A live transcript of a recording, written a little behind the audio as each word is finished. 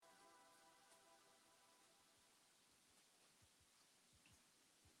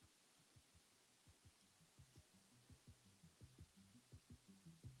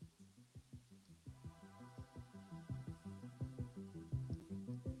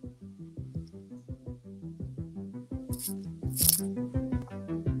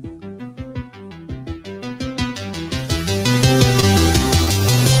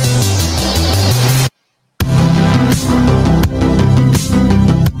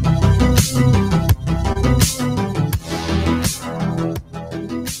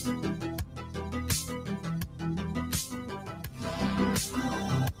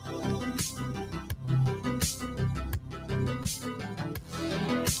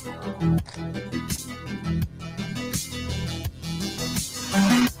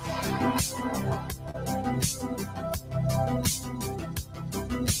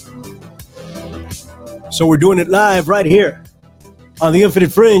So we're doing it live right here on the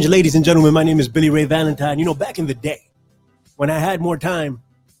Infinite Fringe. Ladies and gentlemen, my name is Billy Ray Valentine. You know, back in the day when I had more time,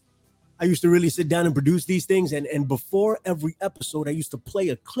 I used to really sit down and produce these things. And before every episode, I used to play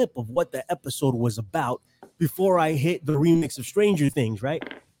a clip of what the episode was about before I hit the remix of Stranger Things, right?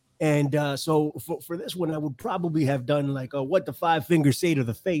 And so for this one, I would probably have done like What the Five Fingers Say to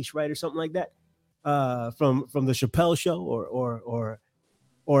the Face, right? Or something like that from the Chappelle Show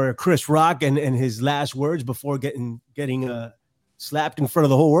or Chris Rock and his last words before getting slapped in front of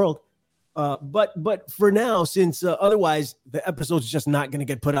the whole world. But for now, since otherwise the episode's just not going to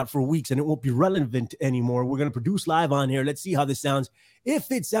get put out for weeks and it won't be relevant anymore, we're going to produce live on here. Let's see how this sounds.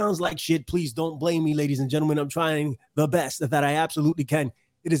 If it sounds like shit, please don't blame me, ladies and gentlemen. I'm trying the best that I absolutely can.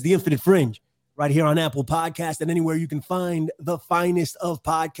 It is the Infinite Fringe right here on Apple Podcast and anywhere you can find the finest of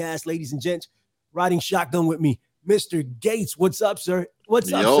podcasts. Ladies and gents, riding shotgun with me, Mr. Gates. What's up, sir?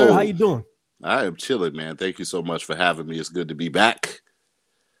 What's up, sir? How you doing? I am chilling, man. Thank you so much for having me. It's good to be back.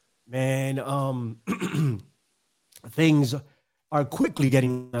 Man, things are quickly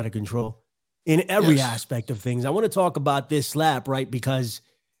getting out of control in every aspect of things. I want to talk about this slap, right? Because,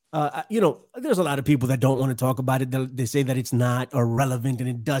 there's a lot of people that don't want to talk about it. They say that it's not irrelevant and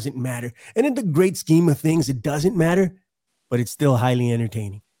it doesn't matter. And in the great scheme of things, it doesn't matter, but it's still highly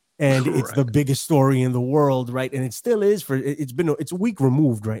entertaining. And Correct. It's the biggest story in the world, right? And it still is it's a week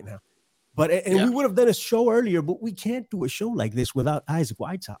removed right now. But we would have done a show earlier, but we can't do a show like this without Isaac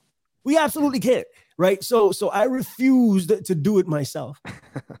Weishaupt. We absolutely can't, right? So I refused to do it myself,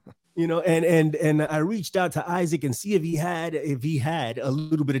 and I reached out to Isaac and see if he had a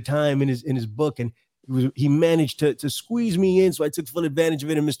little bit of time in his book, and he managed to squeeze me in. So I took full advantage of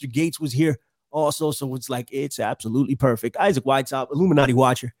it, and Mr. Gates was here also. So it's absolutely perfect. Isaac Weishaupt, Illuminati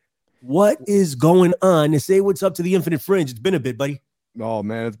watcher. What is going on? Say what's up to the Infinite Fringe. It's been a bit, buddy. Oh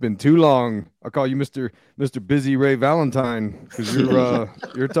man, it's been too long. I'll call you Mr. Busy Ray Valentine because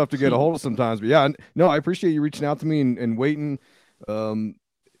you're tough to get a hold of sometimes. But yeah, no, I appreciate you reaching out to me and waiting.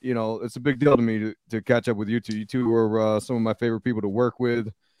 It's a big deal to me to catch up with you two. You two were some of my favorite people to work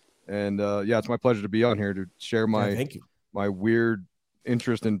with, and it's my pleasure to be on here to share my weird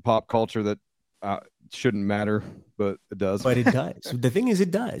interest in pop culture that shouldn't matter, but it does. But it does. The thing is,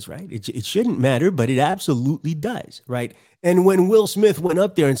 it does, right? It shouldn't matter, but it absolutely does, right? And when Will Smith went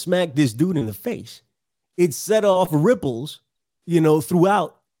up there and smacked this dude in the face, it set off ripples,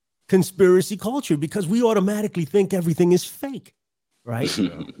 throughout conspiracy culture because we automatically think everything is fake, right?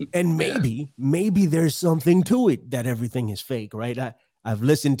 And maybe there's something to it that everything is fake, right? I've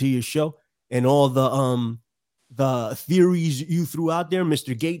listened to your show and all the theories you threw out there.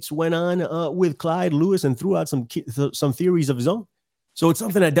 Mr. Gates went on with Clyde Lewis and threw out some theories of his own. So it's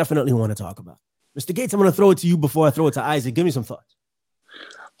something I definitely want to talk about. Mr. Gates, I'm going to throw it to you before I throw it to Isaac. Give me some thoughts.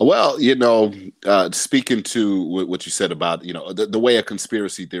 Well, speaking to what you said about, the way a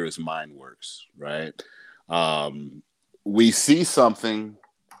conspiracy theorist's mind works, right? We see something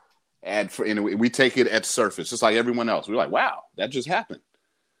and we take it at surface, just like everyone else. We're like, wow, that just happened.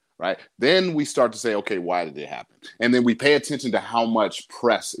 Right. Then we start to say, OK, why did it happen? And then we pay attention to how much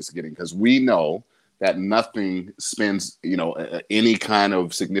press it's getting, because we know that nothing spends, any kind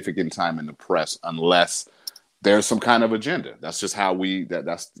of significant time in the press unless there's some kind of agenda. That's just how you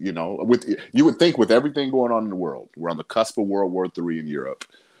would think with everything going on in the world. We're on the cusp of World War III in Europe.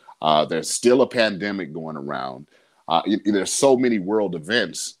 There's still a pandemic going around. There's so many world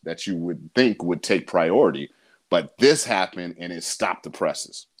events that you would think would take priority. But this happened and it stopped the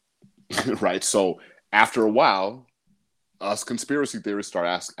presses. Right. So after a while, us conspiracy theorists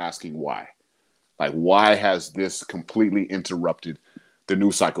start asking why. Like, why has this completely interrupted the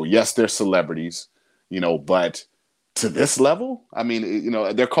news cycle? Yes, they're celebrities, but to this level, I mean,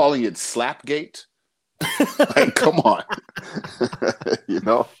 they're calling it Slapgate. Like, come on,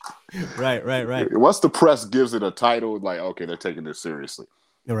 Right. Once the press gives it a title, like, okay, they're taking this seriously.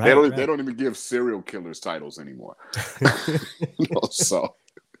 Right, they don't even give serial killers titles anymore. So.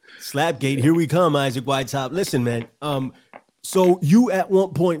 Slapgate, here we come, Isaac Weishaupt. Listen, man. So you at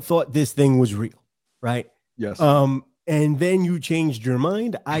one point thought this thing was real, right? Yes. and then you changed your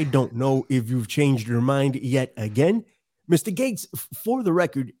mind. I don't know if you've changed your mind yet again. Mr. Gates, for the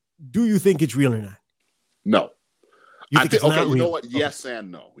record, do you think it's real or not? No. You I think think it's okay, not you real? know what? Yes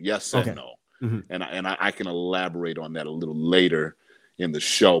and no. Yes and no. Mm-hmm. And I can elaborate on that a little later in the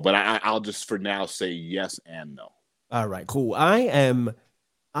show, but I'll just for now say yes and no. All right, cool. I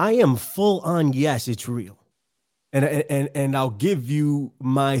am full on yes, it's real. And I'll give you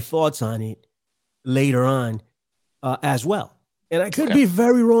my thoughts on it later on as well. And I could be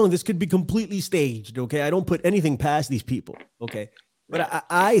very wrong. This could be completely staged. Okay, I don't put anything past these people. Okay, but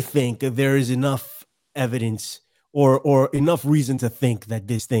I think that there is enough evidence or enough reason to think that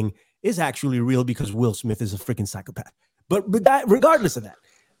this thing is actually real because Will Smith is a freaking psychopath. But that, regardless of that,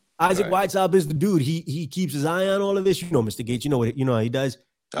 Isaac Weishaupt is the dude. He keeps his eye on all of this. You know, Mr. Gates. You know how he does.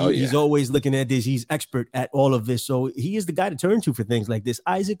 He's always looking at this. He's expert at all of this. So he is the guy to turn to for things like this.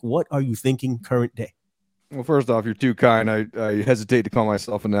 Isaac, what are you thinking current day? Well, first off, you're too kind. I hesitate to call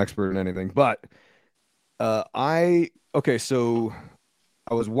myself an expert in anything, but so I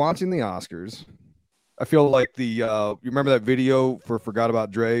was watching the Oscars. I feel like you remember that video for Forgot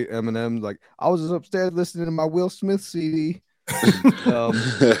About Dre, Eminem? Like, I was upstairs listening to my Will Smith CD.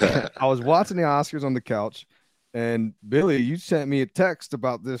 I was watching the Oscars on the couch, and Billy, you sent me a text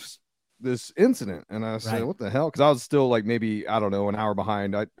about this incident, and I said, what the hell? Because I was still like maybe, I don't know, an hour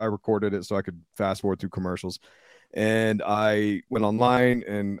behind. I recorded it so I could fast forward through commercials, and I went online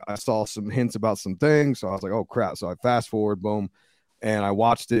and I saw some hints about some things, so I was like, oh crap. So I fast forward, boom, and I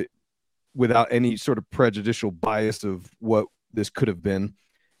watched it without any sort of prejudicial bias of what this could have been.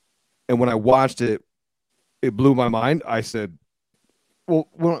 And when I watched it, it blew my mind. I said, well,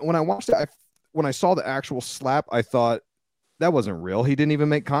 when I watched it, when I saw the actual slap, I thought that wasn't real. He didn't even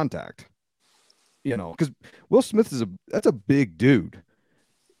make contact. You know, because Will Smith that's a big dude.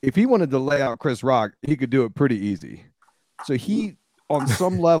 If he wanted to lay out Chris Rock, he could do it pretty easy. So he, on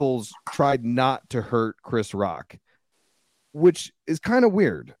some levels, tried not to hurt Chris Rock, which is kind of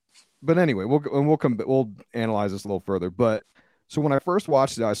weird. But anyway, we'll analyze this a little further. But so when I first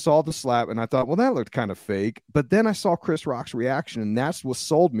watched it, I saw the slap and I thought, well, that looked kind of fake. But then I saw Chris Rock's reaction, and that's what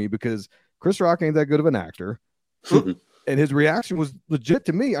sold me, because Chris Rock ain't that good of an actor. And his reaction was legit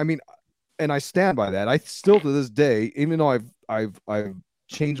to me. I mean, and I stand by that. I still, to this day, even though I've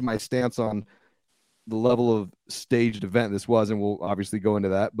changed my stance on the level of staged event this was, and we'll obviously go into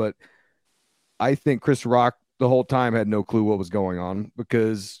that, but I think Chris Rock the whole time had no clue what was going on,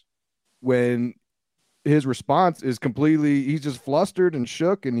 because when his response is completely, he's just flustered and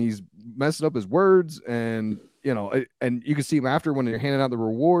shook, and he's messing up his words, and you know, and you can see him after when they're handing out the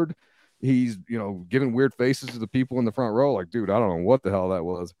reward, he's, you know, giving weird faces to the people in the front row, like, dude, I don't know what the hell that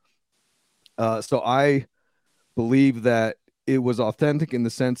was. So I believe that it was authentic in the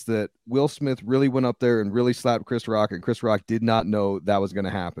sense that Will Smith really went up there and really slapped Chris Rock, and Chris Rock did not know that was going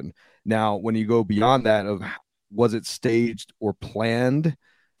to happen. Now, when you go beyond that of was it staged or planned,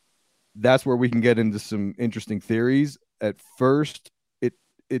 that's where we can get into some interesting theories. At first,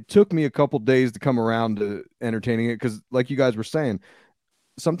 it took me a couple days to come around to entertaining it, because like you guys were saying,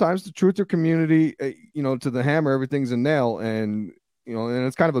 sometimes the truther community, you know, to the hammer, everything's a nail, and you know, and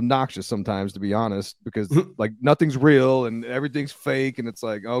it's kind of obnoxious sometimes, to be honest, because like nothing's real and everything's fake, and it's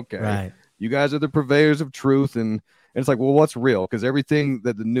like, okay, you guys are the purveyors of truth, and it's like, well, what's real? Because everything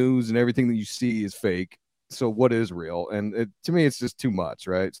that the news and everything that you see is fake. So what is real? And to me, it's just too much,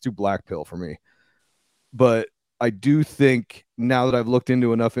 right? It's too black pill for me. But I do think, now that I've looked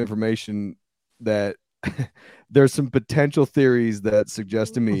into enough information, that there's some potential theories that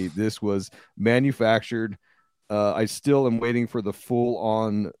suggest to me this was manufactured. I still am waiting for the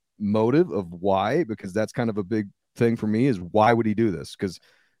full-on motive of why, because that's kind of a big thing for me, is why would he do this? Because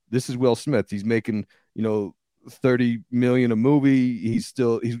this is Will Smith. He's making, you know, $30 million a movie. He's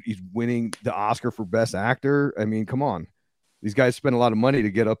winning the Oscar for Best Actor. I mean, come on. These guys spend a lot of money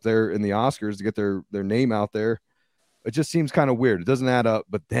to get up there in the Oscars, to get their name out there. It just seems kind of weird. It doesn't add up.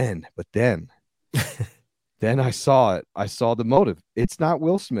 But then then I saw it. I saw the motive. It's not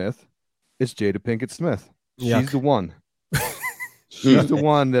Will Smith. It's Jada Pinkett Smith. She's the one. She's the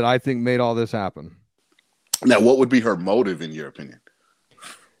one that I think made all this happen. Now, what would be her motive, in your opinion?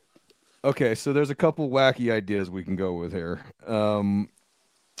 Okay, so there's a couple wacky ideas we can go with here. Yeah,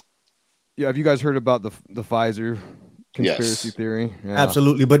 have you guys heard about the Pfizer conspiracy theory? Yeah.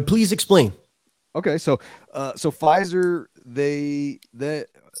 Absolutely, but please explain. Okay, so Pfizer,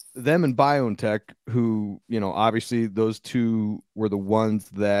 them and BioNTech, who, you know, obviously those two were the ones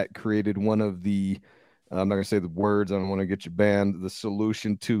that created one of the I'm not going to say the words. I don't want to get you banned. The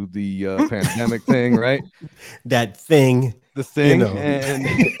solution to the pandemic thing, right? That thing. The thing. You know.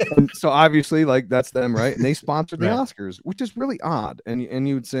 And so obviously, like, that's them, right? And they sponsored the Right. Oscars, which is really odd. And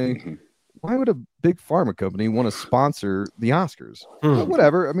you would say, why would a big pharma company want to sponsor the Oscars? But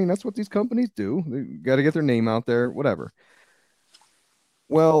whatever. I mean, that's what these companies do. They got to get their name out there, whatever.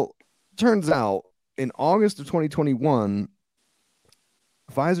 Well, turns out in August of 2021,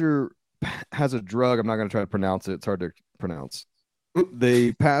 Pfizer has a drug. I'm not going to try to pronounce it. It's hard to pronounce.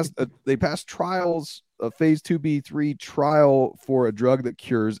 They passed trials, a phase 2b3 trial for a drug that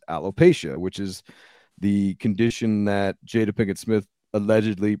cures alopecia, which is the condition that Jada Pinkett Smith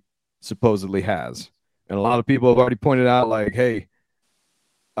supposedly has. And a lot of people have already pointed out, like, hey,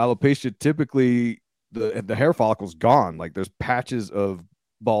 alopecia, typically the hair follicle's gone. Like, there's patches of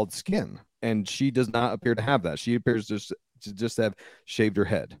bald skin, and she does not appear to have that. She appears to just have shaved her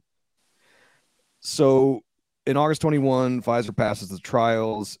head. So in August 21, Pfizer passes the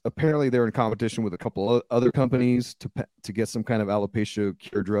trials. Apparently, they're in competition with a couple of other companies to get some kind of alopecia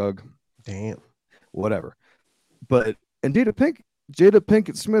cure drug. Damn. Whatever. But and Jada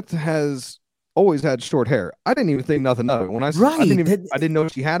Pinkett Smith has always had short hair. I didn't even think nothing of it. When I didn't know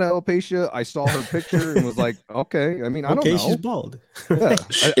she had alopecia. I saw her picture and was like, okay. I mean, I don't know. She's bald. Yeah.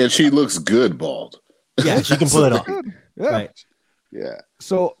 And she looks good bald. Yeah, she can pull it off. Yeah. Right. Yeah.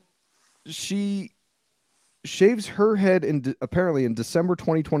 So she shaves her head apparently in December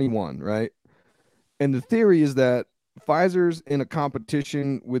 2021, right? And the theory is that Pfizer's in a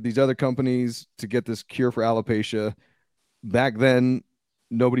competition with these other companies to get this cure for alopecia. Back then,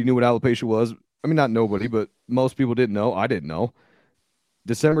 nobody knew what alopecia was. I mean, not nobody, but most people didn't know. I didn't know.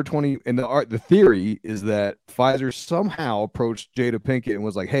 December 20, and the theory is that Pfizer somehow approached Jada Pinkett and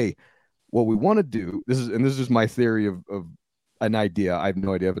was like, hey, what we want to do, this is my theory of an idea. I have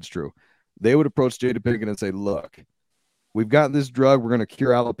no idea if it's true. They would approach Jada Pinkett and say, look, we've got this drug. We're going to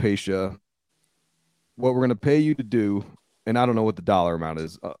cure alopecia. What we're going to pay you to do, and I don't know what the dollar amount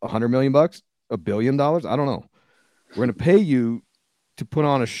is, $100 million, $1 billion. I don't know. We're going to pay you to put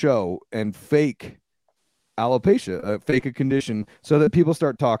on a show and fake alopecia, fake a condition so that people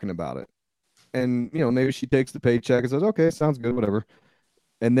start talking about it. And, maybe she takes the paycheck and says, okay, sounds good, whatever.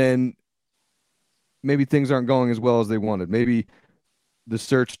 And then maybe things aren't going as well as they wanted. Maybe the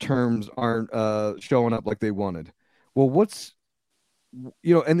search terms aren't showing up like they wanted. Well,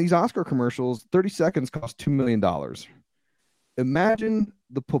 and these Oscar commercials, 30 seconds cost $2 million. Imagine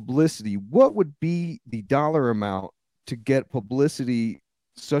the publicity. What would be the dollar amount to get publicity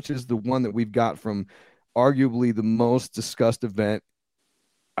such as the one that we've got from arguably the most discussed event?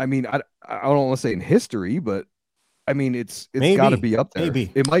 I mean, I don't want to say in history, but I mean, it's got to be up there.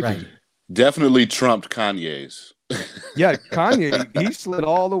 Maybe. It might Right. be. Definitely trumped Kanye's. Yeah, Kanye, he slid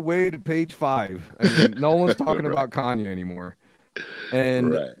all the way to page 5. I mean, no one's talking about Kanye anymore.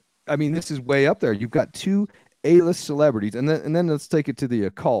 And Right. I mean, this is way up there. You've got 2 A-list celebrities, and then let's take it to the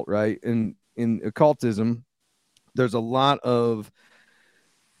occult, right? In occultism, there's a lot of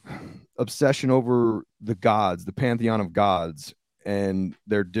obsession over the gods, the pantheon of gods, and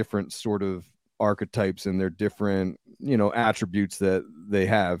their different sort of archetypes and their different attributes that they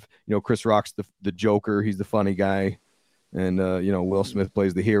have. Chris Rock's the Joker, he's the funny guy, and Will Smith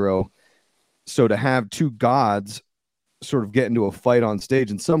plays the hero. So to have 2 gods sort of get into a fight on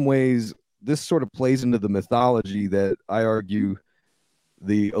stage, in some ways this sort of plays into the mythology that I argue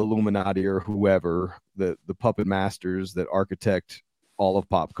the Illuminati or whoever, the puppet masters that architect all of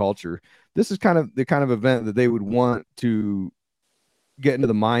pop culture. This is kind of the kind of event that they would want to get into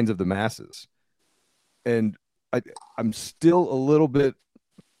the minds of the masses. And I'm still a little bit,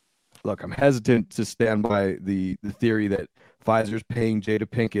 look, I'm hesitant to stand by the theory that Pfizer's paying Jada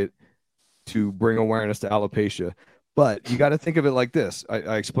Pinkett to bring awareness to alopecia. But you got to think of it like this.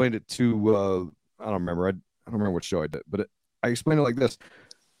 I explained it to, I don't remember what show I did, but I explained it like this.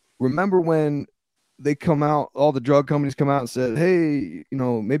 Remember when they come out, all the drug companies come out and said, hey,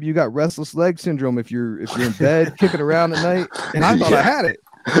 maybe you got restless leg syndrome if you're in bed kicking around at night. And I thought I had it.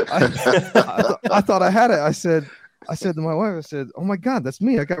 I thought I had it. I said to my wife, I said, oh my God, that's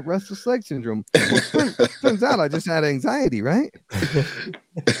me. I got restless leg syndrome. Well, turns out I just had anxiety, right?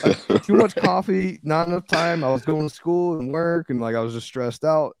 Too much coffee, not enough time. I was going to school and work, and I was just stressed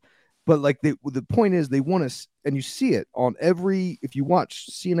out. But the point is, they want to, and you see it on if you watch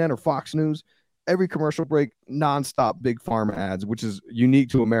CNN or Fox News, every commercial break, nonstop big pharma ads, which is unique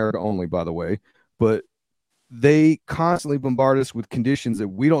to America only, by the way. But they constantly bombard us with conditions that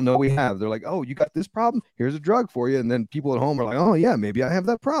we don't know we have. They're like, oh, you got this problem? Here's a drug for you. And then people at home are like, oh yeah, maybe I have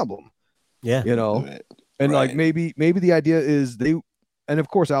that problem. Yeah. And maybe the idea is and of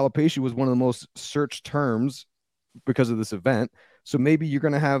course, alopecia was one of the most searched terms because of this event. So maybe you're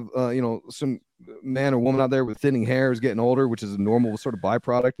going to have, some man or woman out there with thinning hair is getting older, which is a normal sort of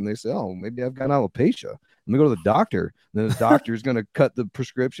byproduct. And they say, oh, maybe I've got alopecia. Let me go to the doctor. And then the doctor is going to cut the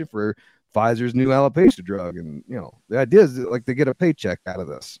prescription for Pfizer's new alopecia drug. And, the idea is like they get a paycheck out of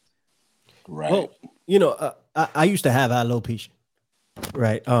this. Right. Well, I used to have alopecia,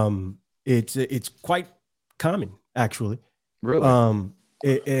 right? It's quite common, actually. Really?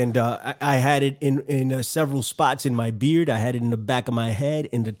 I had it in several spots in my beard. I had it in the back of my head,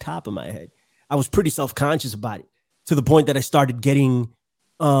 in the top of my head. I was pretty self-conscious about it, to the point that I started getting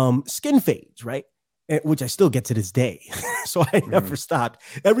skin fades, right? Which I still get to this day. So I never stopped.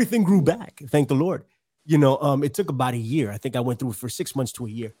 Everything grew back, thank the Lord. It took about a year. I think I went through it for 6 months to a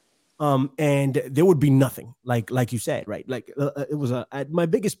year. And there would be nothing, like you said, right? Like it was my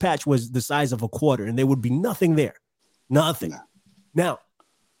biggest patch was the size of a quarter, and there would be nothing there, nothing. Now,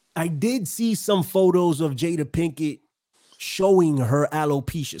 I did see some photos of Jada Pinkett showing her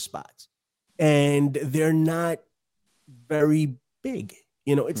alopecia spots, and they're not very big.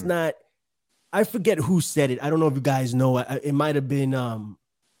 It's not. I forget who said it. I don't know if you guys know. It might have been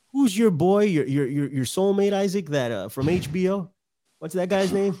who's your boy, your soulmate, Isaac, that from HBO. What's that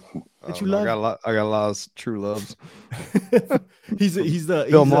guy's name that you love? I got a lot of true loves. he's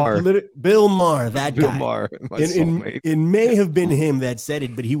Bill Maher. Bill Maher, that Bill guy. Maher, It may have been him that said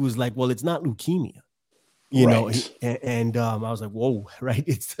it, but he was like, well, it's not leukemia. I was like, whoa, right?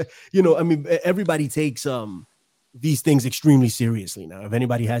 It's, everybody takes these things extremely seriously now. If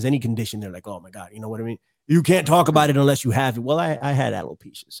anybody has any condition, they're like, oh my God, you know what I mean? You can't talk about it unless you have it. Well, I had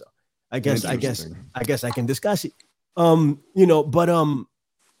alopecia, so I guess I can discuss it. But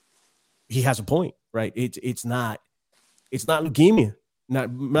he has a point, right? It's not leukemia,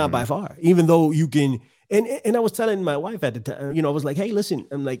 not by far. Even though you can, and I was telling my wife at the time, I was like, hey, listen,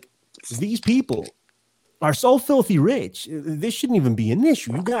 I'm like, these people are so filthy rich. This shouldn't even be an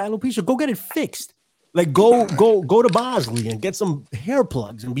issue. You got alopecia, go get it fixed. Like go to Bosley and get some hair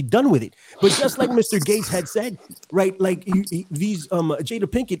plugs and be done with it. But just like Mr. Gates had said, right? Like these Jada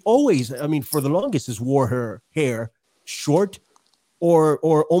Pinkett always, for the longest, has wore her hair short or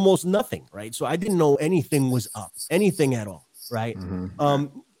almost nothing, right? So I didn't know anything was up, anything at all, right?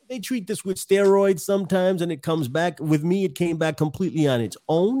 They treat this with steroids sometimes, and it comes back. With me, it came back completely on its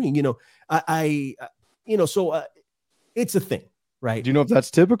own. So it's a thing. Right. Do you know if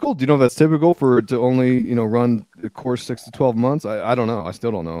that's typical? Do you know if that's typical for it to only, run the course 6 to 12 months? I don't know. I still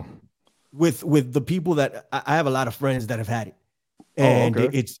don't know. With the people that I have a lot of friends that have had it, and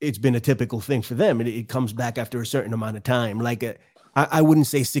it's been a typical thing for them. And it comes back after a certain amount of time. Like I wouldn't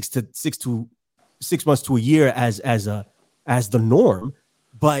say 6 months to a year as the norm,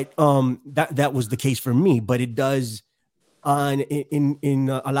 but that was the case for me. But it does in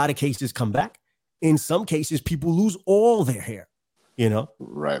a lot of cases come back. In some cases, people lose all their hair.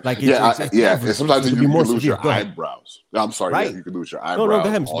 Right. Like and sometimes you can lose your eyebrows. eyebrows. I'm sorry. Right. Yeah, you can lose your eyebrows, go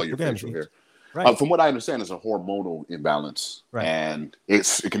ahead, all your facial hair. Right. From what I understand, it's a hormonal imbalance, right. And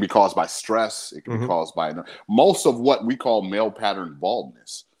it can be caused by stress. It can be caused by most of what we call male pattern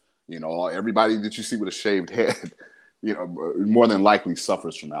baldness. Everybody that you see with a shaved head, more than likely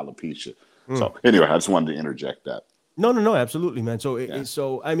suffers from alopecia. So anyway, I just wanted to interject that. No, absolutely, man. So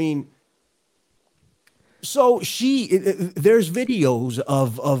So there's videos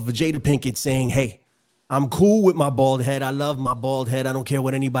of Jada Pinkett saying, hey, I'm cool with my bald head. I love my bald head. I don't care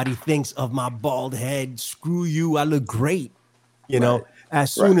what anybody thinks of my bald head. Screw you. I look great.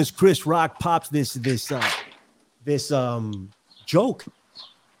 As soon as Chris Rock pops this joke,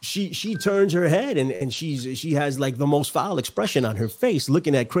 she turns her head and she has like the most foul expression on her face,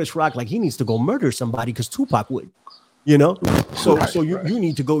 looking at Chris Rock like he needs to go murder somebody because Tupac would. So you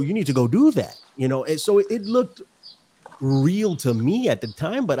need to go do that, and so it looked real to me at the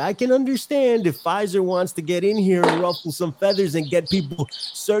time, but I can understand if Pfizer wants to get in here and ruffle some feathers and get people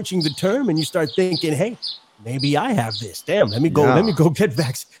searching the term, and you start thinking, hey, maybe I have this. Damn, let me go get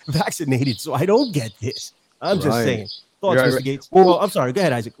vaccinated so I don't get this. I'm just saying. Thoughts, Mr. Gates? Well, I'm sorry. Go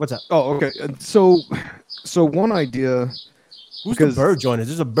ahead, Isaac. What's up? Oh, okay. So one idea. Who's the bird joining us?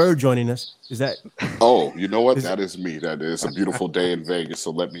 There's a bird joining us. Is that? Oh, you know what? That is me. That is a beautiful day in Vegas.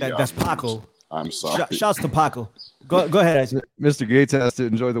 So let me. That's Paco. I'm sorry. Shouts to Paco. Go ahead, Isaac. Mr. Gates has to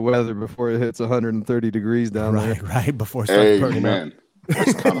enjoy the weather before it hits 130 degrees down there. Right before it starts burning up. Amen.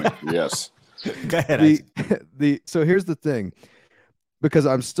 It's coming. Yes. Go ahead, Isaac. So here's the thing, because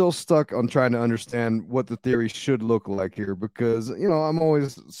I'm still stuck on trying to understand what the theory should look like here, because I'm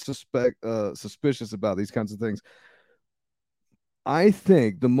always suspicious about these kinds of things. I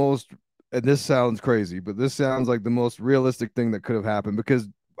think the most and this sounds crazy, but this sounds like the most realistic thing that could have happened because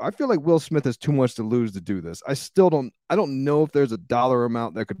I feel like Will Smith has too much to lose to do this. I don't know if there's a dollar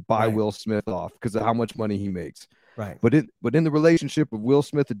amount that could buy Right. Will Smith off because of how much money he makes. Right. But in the relationship of Will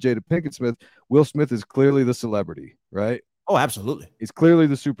Smith and Jada Pinkett Smith, Will Smith is clearly the celebrity, right? Oh, absolutely. He's clearly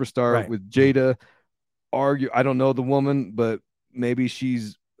the superstar. Right. With Jada, I don't know the woman, but maybe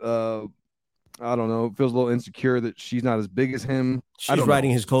she's I don't know, feels a little insecure that she's not as big as him. She's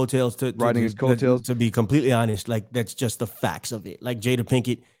riding his coattails His coattails. To be completely honest, like that's just the facts of it. Like Jada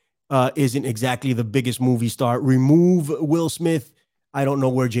Pinkett isn't exactly the biggest movie star. Remove Will Smith, I don't know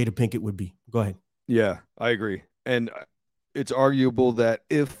where Jada Pinkett would be. Go ahead. Yeah, I agree. And it's arguable that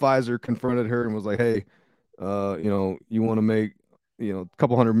if Pfizer confronted her and was like, hey, you want to make, a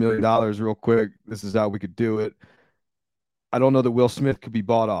couple $100 million real quick, this is how we could do it. I don't know that Will Smith could be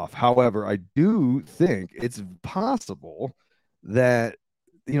bought off. However, I do think it's possible that,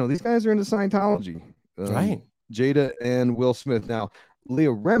 these guys are into Scientology. Right. Jada and Will Smith. Now, Leah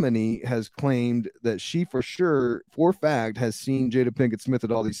Remini has claimed that she for fact, has seen Jada Pinkett Smith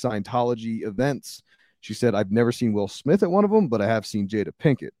at all these Scientology events. She said, I've never seen Will Smith at one of them, but I have seen Jada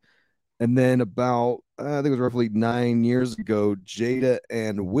Pinkett. And then about, I think it was roughly 9 years ago, Jada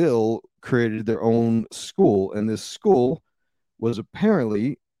and Will created their own school. And this school was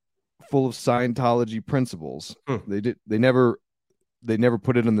apparently full of Scientology principles. They never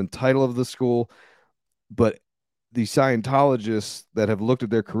put it in the title of the school, but the Scientologists that have looked at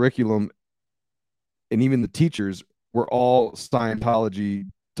their curriculum and even the teachers were all Scientology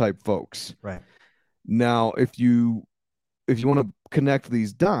type folks. Right. Now, if you want to connect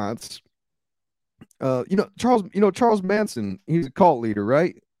these dots, Charles Manson, he's a cult leader,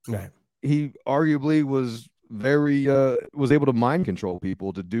 right? Right. He arguably was able to mind control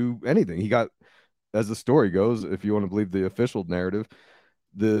people to do anything. He got, as the story goes, if you want to believe the official narrative,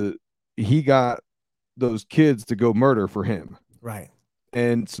 he got those kids to go murder for him. Right.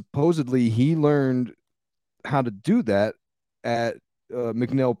 And supposedly he learned how to do that at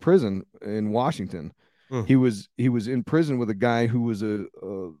McNeil Prison in Washington. He was in prison with a guy who was into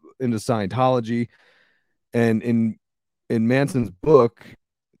Scientology, and in Manson's book,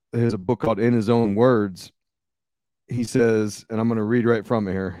 there's a book called In His Own Words. He says, and I'm going to read right from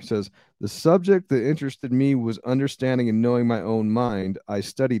it here. He says, the subject that interested me was understanding and knowing my own mind. I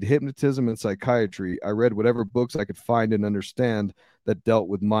studied hypnotism and psychiatry. I read whatever books I could find and understand that dealt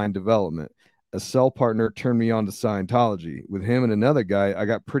with mind development. A cell partner turned me on to Scientology. With him and another guy, I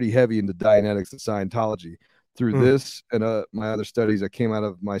got pretty heavy into Dianetics and Scientology. Through this and my other studies, I came out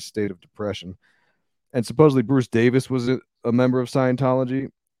of my state of depression. And supposedly Bruce Davis was a member of Scientology.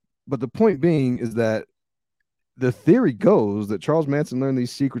 But the point being is that the theory goes that Charles Manson learned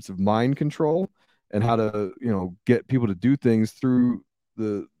these secrets of mind control and how to, get people to do things through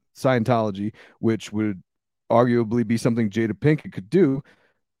the Scientology, which would arguably be something Jada Pinkett could do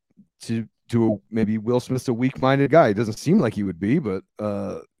to maybe Will Smith's a weak-minded guy. It doesn't seem like he would be, but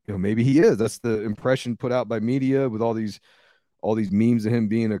maybe he is. That's the impression put out by media with all these memes of him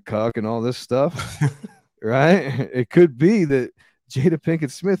being a cuck and all this stuff. Right? It could be that Jada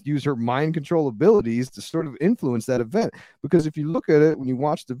Pinkett Smith used her mind control abilities to sort of influence that event. Because if you look at it, when you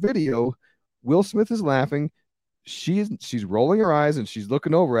watch the video, Will Smith is laughing. She's rolling her eyes and she's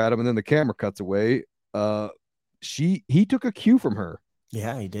looking over at him, and then the camera cuts away. He took a cue from her.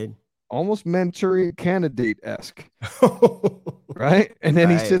 Yeah, he did. Almost Manchurian Candidate-esque. Right? And then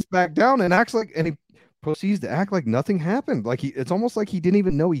he sits back down and he proceeds to act like nothing happened. Like it's almost like he didn't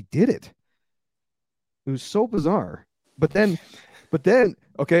even know he did it. It was so bizarre. But then,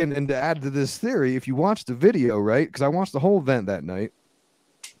 okay, and to add to this theory, if you watch the video, right? Because I watched the whole event that night.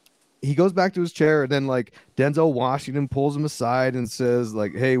 He goes back to his chair, and then like Denzel Washington pulls him aside and says,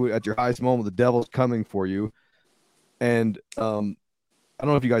 like, "Hey, at your highest moment, the devil's coming for you." And I don't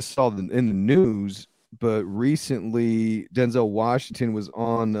know if you guys saw in the news, but recently Denzel Washington was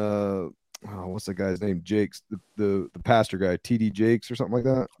on what's the guy's name? Jakes, the pastor guy, TD Jakes or something like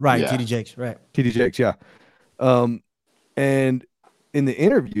that. Right, yeah. TD Jakes, right. TD Jakes, yeah. And in the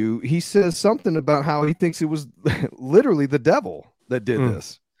interview, he says something about how he thinks it was literally the devil that did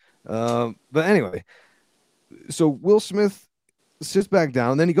this. But anyway, so Will Smith sits back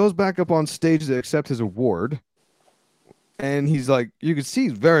down, then he goes back up on stage to accept his award. And he's like, you can see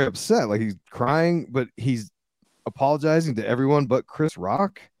he's very upset. Like he's crying, but he's apologizing to everyone but Chris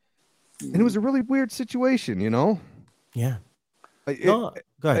Rock. And it was a really weird situation, Yeah. Go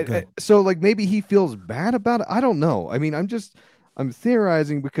ahead. So like maybe he feels bad about it. I don't know. I mean, I'm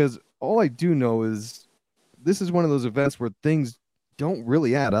theorizing because all I do know is this is one of those events where things don't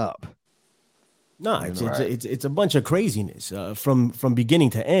really add up. No, it's a bunch of craziness from beginning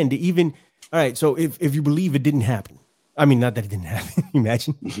to end. Even all right. So if you believe it didn't happen, I mean, not that it didn't happen.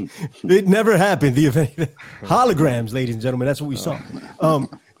 Imagine it never happened. The event, holograms, ladies and gentlemen. That's what we saw.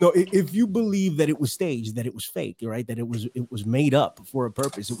 No, if you believe that it was staged, that it was fake, right? That it was made up for a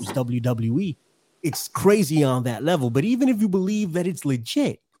purpose. It was WWE. It's crazy on that level. But even if you believe that it's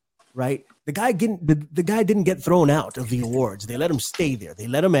legit, right? The guy didn't get thrown out of the awards. They let him stay there. They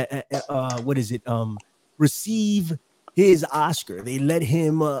let him receive his Oscar. They let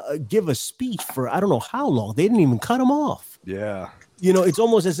him give a speech for I don't know how long. They didn't even cut him off. Yeah. It's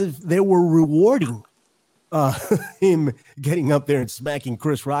almost as if they were rewarding him getting up there and smacking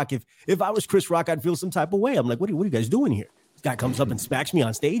Chris Rock. If I was Chris Rock, I'd feel some type of way. I'm like, what are you guys doing here? This guy comes up and smacks me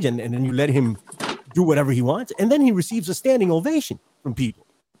on stage, and then you let him do whatever he wants, and then he receives a standing ovation from people.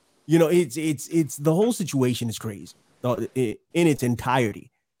 It's the whole situation is crazy in its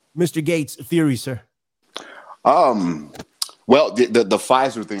entirety. Mr. Gates, theory, sir. Well, the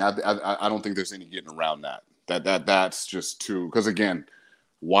Pfizer thing, I don't think there's any getting around that. That's just too, because again,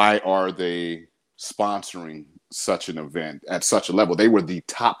 why are they sponsoring such an event at such a level? They were the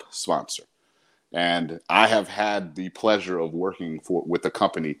top sponsor, and I have had the pleasure of working with a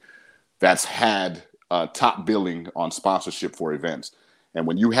company that's had top billing on sponsorship for events. And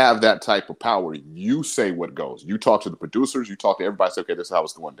when you have that type of power, you say what goes. You talk to the producers, you talk to everybody, say, okay, this is how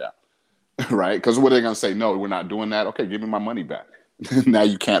it's going down. Right? Because what are they going to say? No, we're not doing that. Okay, give me my money back. Now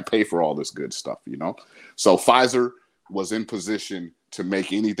you can't pay for all this good stuff, So Pfizer was in position to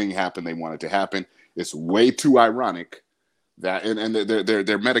make anything happen they wanted to happen. It's way too ironic that, and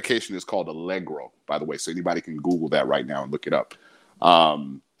their medication is called Allegro, by the way. So anybody can Google that right now and look it up.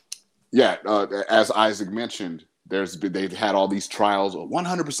 As Isaac mentioned, they've had all these trials of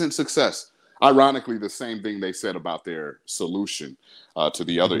 100% success. Ironically, the same thing they said about their solution to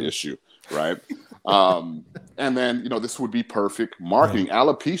the other issue, right? And then, this would be perfect marketing. Right.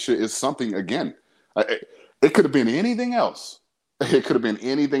 Alopecia is something, again, it could have been anything else. It could have been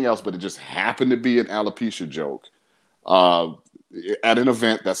anything else, but it just happened to be an alopecia joke at an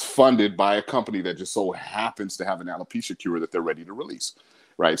event that's funded by a company that just so happens to have an alopecia cure that they're ready to release,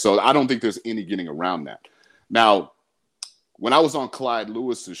 right? So I don't think there's any getting around that. Now, when I was on Clyde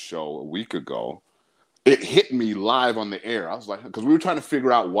Lewis's show a week ago, it hit me live on the air. I was like, because we were trying to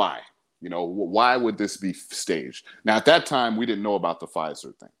figure out why. Why would this be staged? Now, at that time, we didn't know about the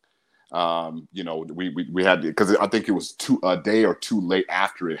Pfizer thing. We had, because I think it was a day or two late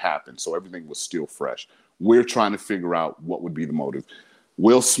after it happened, so everything was still fresh. We're trying to figure out what would be the motive.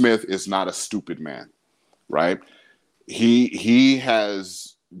 Will Smith is not a stupid man, right? He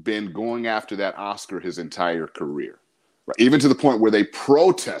has been going after that Oscar his entire career, right? Even to the point where they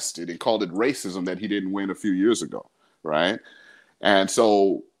protested and called it racism that he didn't win a few years ago, right? And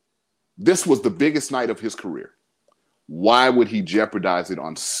so this was the biggest night of his career. Why would he jeopardize it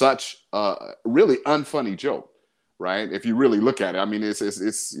on such a really unfunny joke, right? If you really look at it, I mean, it's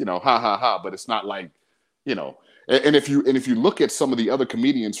ha ha ha, but it's not like, and if you look at some of the other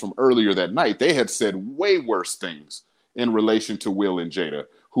comedians from earlier that night, they had said way worse things in relation to Will and Jada,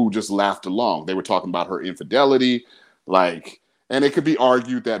 who just laughed along. They were talking about her infidelity, and it could be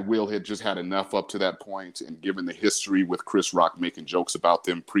argued that Will had just had enough up to that point, and given the history with Chris Rock making jokes about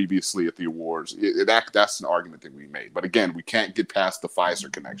them previously at the awards, that's an argument that we made. But again, we can't get past the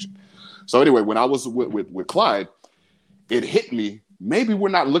Pfizer connection. So anyway, when I was with Clyde, it hit me, maybe we're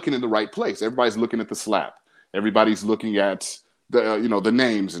not looking in the right place. Everybody's looking at the slap. Everybody's looking at the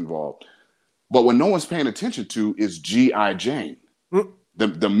names involved. But what no one's paying attention to is G.I. Jane.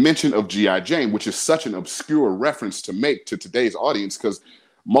 The mention of G.I. Jane, which is such an obscure reference to make to today's audience, because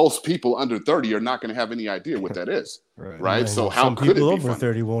most people under 30 are not going to have any idea what that is. Right? So how could it be people over funny?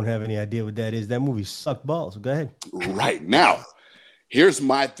 30 won't have any idea what that is. That movie sucked balls. Go ahead. Right. Now, here's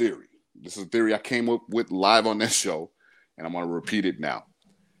my theory. This is a theory I came up with live on this show, and I'm going to repeat it now.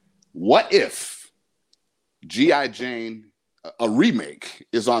 What if G.I. Jane, a remake,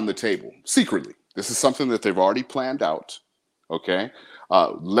 is on the table secretly? This is something that they've already planned out. Okay.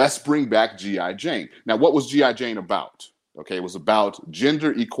 Let's bring back G.I. Jane. Now, what was G.I. Jane about? Okay, it was about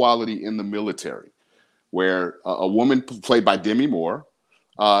gender equality in the military, where a woman played by Demi Moore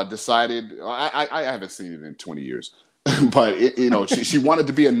decided, I haven't seen it in 20 years, but she wanted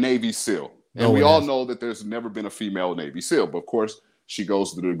to be a Navy SEAL. And we all know that there's never been a female Navy SEAL, but of course she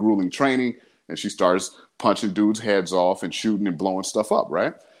goes through the grueling training and she starts punching dudes' heads off and shooting and blowing stuff up,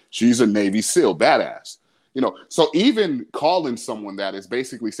 right? She's a Navy SEAL, badass. So even calling someone that is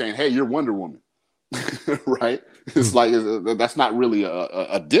basically saying, hey, you're Wonder Woman, right? It's like, that's not really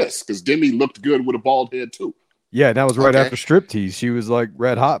a diss, because Demi looked good with a bald head too, Yeah, that was right Okay. after Striptease. She was like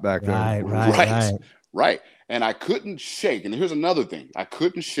red hot back then. Right. And I couldn't shake. And here's another thing. I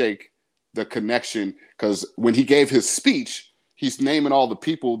couldn't shake the connection because when he gave his speech, he's naming all the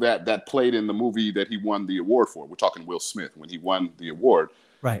people that played in the movie that he won the award for. We're talking Will Smith when he won the award.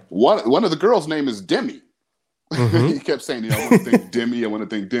 Right. One of the girls' name is Demi. Mm-hmm. He kept saying, I want to think Demi. I want to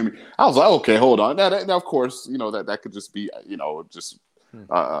think Demi. I was like, okay, hold on. Now, of course, that could just be, just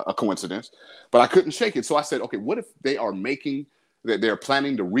a coincidence. But I couldn't shake it. So I said, okay, what if they are they're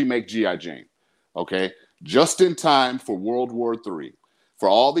planning to remake G.I. Jane, okay, just in time for World War III. For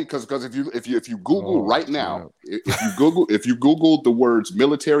all because if you Google right now, if you Google the words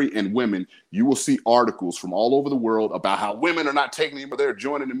military and women, you will see articles from all over the world about how women are not taking them, but they're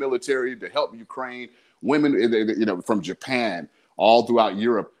joining the military to help Ukraine. Women, from Japan, all throughout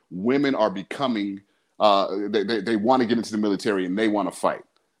Europe, women are becoming. They want to get into the military and they want to fight.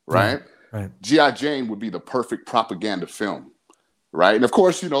 Right. G.I. Jane would be the perfect propaganda film. Right. And of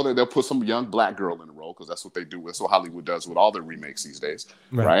course, they'll put some young black girl in the role because that's what they do. That's what Hollywood does with all their remakes these days.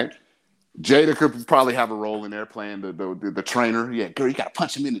 Right. Jada could probably have a role in there playing the trainer. Yeah, girl, you got to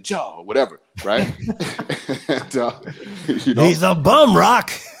punch him in the jaw or whatever. Right. And, he's a bum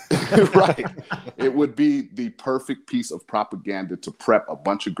rock. Right. It would be the perfect piece of propaganda to prep a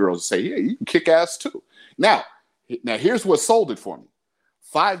bunch of girls to say, yeah, you can kick ass too. Now, here's what sold it for me.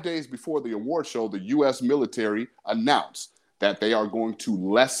 5 days before the award show, the U.S. military announced that they are going to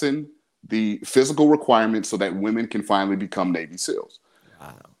lessen the physical requirements so that women can finally become Navy SEALs.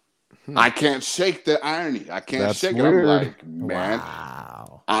 Wow. I can't shake the irony. I can't shake it. I'm like, man.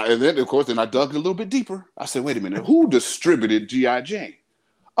 Wow. And then, of course, I dug a little bit deeper. I said, wait a minute. Who distributed G.I. Jane?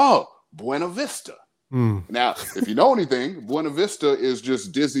 Oh, Buena Vista. Now, if you know anything, Buena Vista is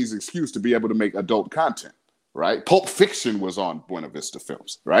just Disney's excuse to be able to make adult content, right? Pulp Fiction was on Buena Vista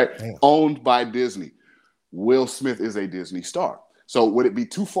Films, right? Damn. Owned by Disney. Will Smith is a Disney star. So would it be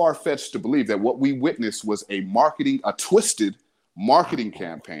too far-fetched to believe that what we witnessed was a twisted marketing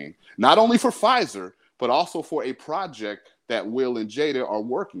campaign, not only for Pfizer, but also for a project that Will and Jada are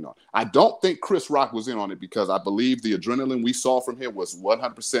working on? I don't think Chris Rock was in on it because I believe the adrenaline we saw from him was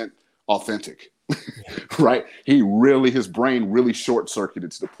 100% authentic, right? His brain really short-circuited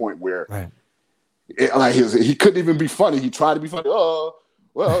to the point where he couldn't even be funny. He tried to be funny.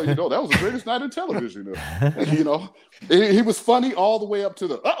 Well, that was the greatest night in television. He was funny all the way up to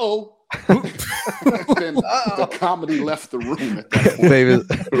the then the comedy left the room at that point. David,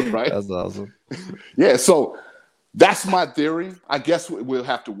 right? That's awesome. Yeah, so that's my theory. I guess we'll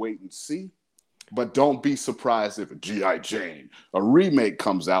have to wait and see. But don't be surprised if a G.I. Jane, a remake,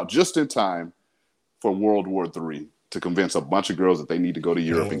 comes out just in time for World War III to convince a bunch of girls that they need to go to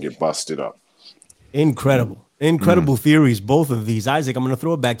Europe and get busted up. Incredible theories, both of these. Isaac, I'm going to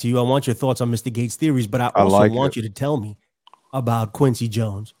throw it back to you. I want your thoughts on Mr. Gates' theories, but I also want you to tell me about Quincy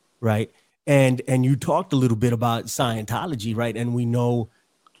Jones, right? And you talked a little bit about Scientology, right? And we know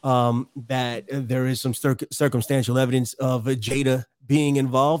that there is some circumstantial evidence of Jada being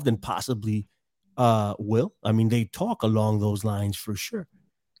involved and possibly Will. I mean, they talk along those lines for sure.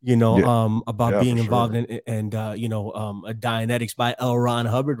 About being involved in Dianetics by L. Ron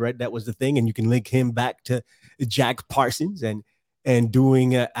Hubbard, right? That was the thing. And you can link him back to Jack Parsons and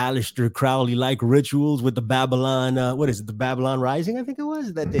doing Aleister Crowley-like rituals with the Babylon, the Babylon Rising, I think it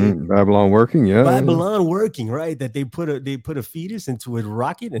was, that they Babylon working, Babylon working, right? That they put a fetus into a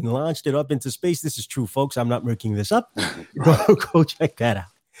rocket and launched it up into space. This is true, folks. I'm not making this up. Go check that out.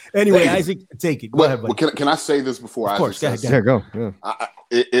 Anyway, Isaac, take it. Go ahead, buddy. Can I say this before Isaac says? Yeah, go. Yeah.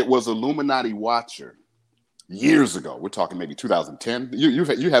 It was Illuminati Watcher years ago. We're talking maybe 2010.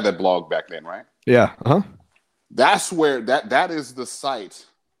 You had that blog back then, right? Yeah. That's where that is the site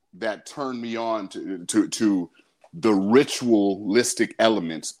that turned me on to the ritualistic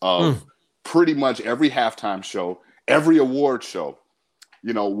elements of pretty much every halftime show, every award show.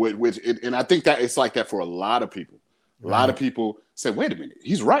 And I think that it's like that for a lot of people. A lot of people say, wait a minute,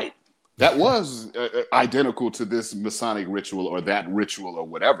 he's right. That was identical to this Masonic ritual or that ritual or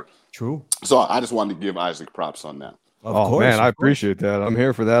whatever. True. So I just wanted to give Isaac props on that. Of course, man, I appreciate that. I'm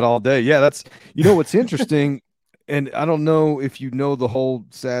here for that all day. Yeah, that's, what's interesting, and I don't know if you know the whole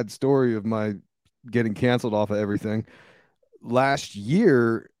sad story of my getting canceled off of everything. Last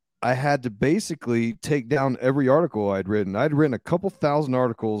year, I had to basically take down every article I'd written. I'd written a couple thousand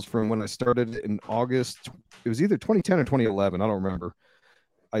articles from when I started in August. It was either 2010 or 2011. I don't remember.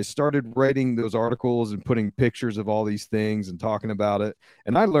 I started writing those articles and putting pictures of all these things and talking about it.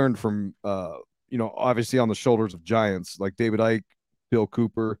 And I learned from, obviously on the shoulders of giants like David Icke, Bill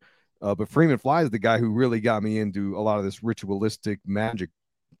Cooper. But Freeman Fly is the guy who really got me into a lot of this ritualistic magic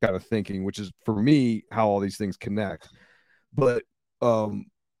kind of thinking, which is for me how all these things connect. But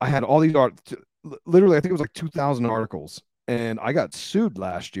I had all these literally, I think it was like 2,000 articles, and I got sued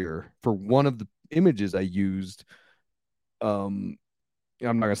last year for one of the images I used. I'm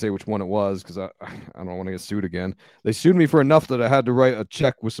not gonna say which one it was because I don't want to get sued again. They sued me for enough that I had to write a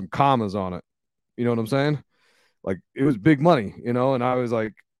check with some commas on it. You know what I'm saying? Like, it was big money, and I was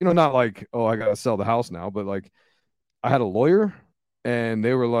like, not like, oh, I gotta sell the house now, but like, I had a lawyer, and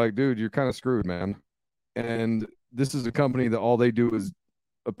they were like, dude, you're kind of screwed, man. And this is a company that all they do is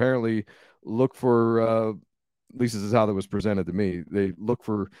apparently look for, at least this is how that was presented to me. They look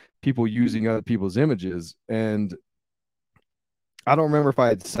for people using other people's images. And I don't remember if I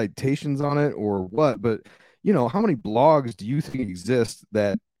had citations on it or what, but how many blogs do you think exist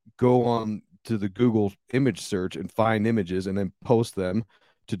that go on to the Google image search and find images and then post them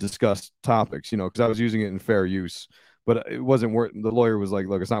to discuss topics? Because I was using it in fair use, but it wasn't worth. The lawyer was like,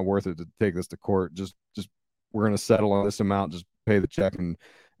 look, it's not worth it to take this to court. Just we're going to settle on this amount. Just pay the check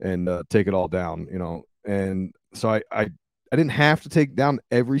and take it all down, And so I didn't have to take down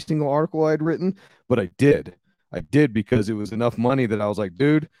every single article I had written, but I did because it was enough money that I was like,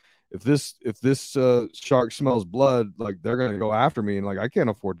 dude, if this shark smells blood, like, they're going to go after me. And like, I can't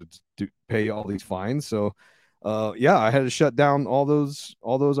afford to pay all these fines. So yeah, I had to shut down all those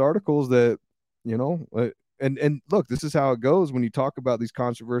articles that, and look, this is how it goes when you talk about these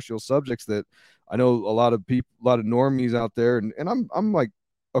controversial subjects that I know a lot of people, a lot of normies out there, and I'm like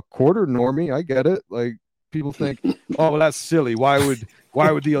a quarter normie. I get it. Like, people think, oh, well, that's silly. Why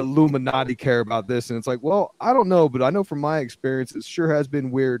would the Illuminati care about this? And it's like, well, I don't know, but I know from my experience, it sure has been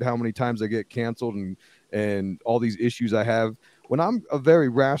weird how many times I get canceled and all these issues I have when I'm a very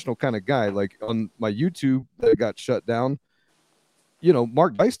rational kind of guy. Like on my YouTube that got shut down,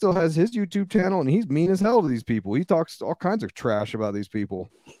 Mark Dice still has his YouTube channel, and he's mean as hell to these people. He talks all kinds of trash about these people.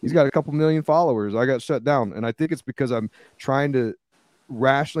 He's got a couple million followers. I got shut down, and I think it's because I'm trying to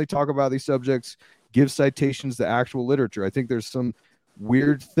rationally talk about these subjects, give citations to actual literature. I think there's some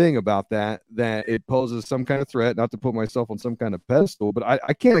weird thing about that it poses some kind of threat, not to put myself on some kind of pedestal, but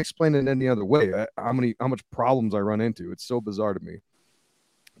I can't explain it any other way. How much problems I run into. It's so bizarre to me.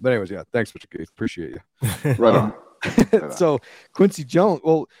 But anyways, yeah, thanks, Mr. Keith. Appreciate you. Right on. So Quincy Jones,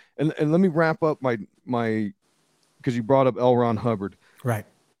 well, and let me wrap up my because you brought up L. Ron Hubbard. Right.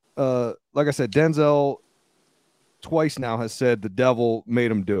 Like I said, Denzel twice now has said the devil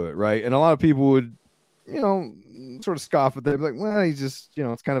made him do it, right? And a lot of people would, sort of scoff at that, like, well, he's just,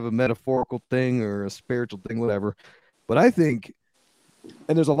 it's kind of a metaphorical thing or a spiritual thing, whatever. But I think,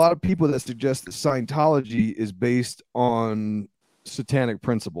 and there's a lot of people that suggest that Scientology is based on satanic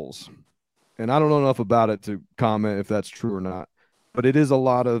principles. And I don't know enough about it to comment if that's true or not. But it is a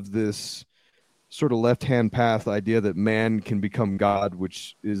lot of this sort of left-hand path idea that man can become God,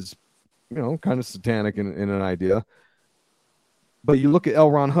 which is, kind of satanic in an idea. But you look at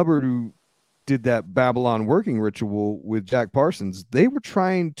L. Ron Hubbard, who did that Babylon working ritual with Jack Parsons. They were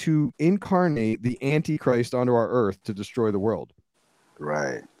trying to incarnate the Antichrist onto our earth to destroy the world.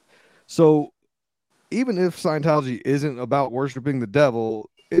 Right. So even if Scientology isn't about worshiping the devil,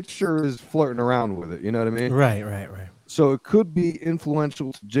 it sure is flirting around with it. You know what I mean? Right. So it could be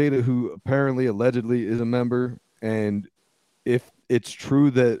influential to Jada, who apparently, allegedly is a member. And if it's true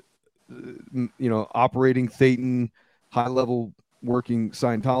that, operating Thetan, high-level working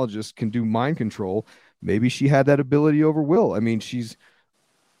Scientologists can do mind control, maybe she had that ability over Will. I mean, she's,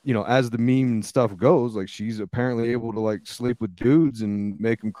 as the meme and stuff goes, like, she's apparently able to, like, sleep with dudes and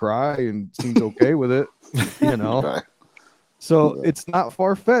make them cry and seems okay with it, Right. So it's not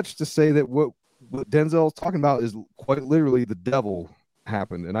far-fetched to say that what Denzel is talking about is quite literally the devil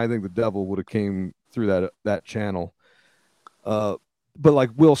happened. And I think the devil would have came through that channel. But like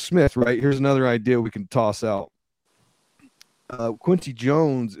Will Smith, right? Here's another idea we can toss out. Quincy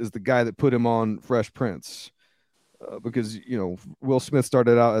Jones is the guy that put him on Fresh Prince, because Will Smith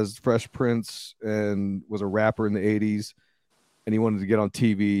started out as Fresh Prince and was a rapper in the 80s, and he wanted to get on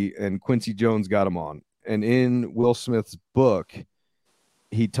TV, and Quincy Jones got him on. And in Will Smith's book,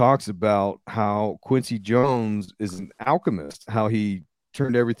 he talks about how Quincy Jones is an alchemist, how he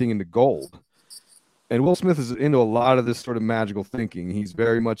turned everything into gold. And Will Smith is into a lot of this sort of magical thinking. He's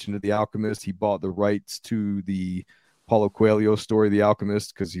very much into The Alchemist. He bought the rights to the Paulo Coelho story, The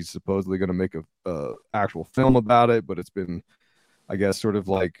Alchemist, because he's supposedly going to make a actual film about it. But it's been, I guess, sort of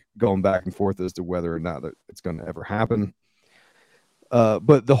like going back and forth as to whether or not that it's going to ever happen.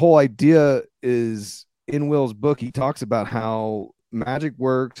 But the whole idea is, in Will's book, he talks about how magic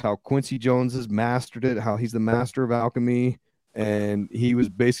works, how Quincy Jones has mastered it, how he's the master of alchemy. And he was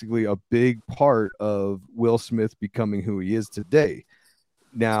basically a big part of Will Smith becoming who he is today.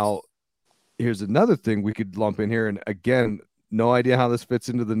 Now, here's another thing we could lump in here, and again, no idea how this fits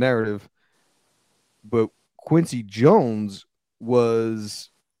into the narrative, but Quincy Jones was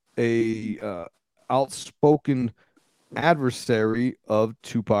a outspoken adversary of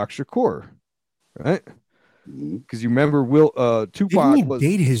Tupac Shakur, right? Because you remember Tupac Didn't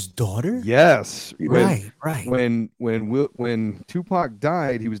he date his daughter? Yes, right. When Tupac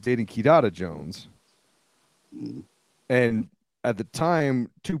died, he was dating Kidada Jones, and at the time,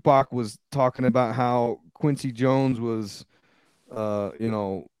 Tupac was talking about how Quincy Jones was, I don't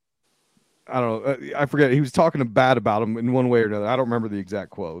know, I forget. He was talking bad about him in one way or another. I don't remember the exact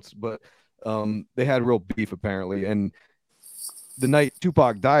quotes, but they had real beef apparently. And the night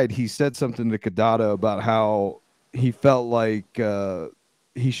Tupac died, he said something to Kidada about how he felt like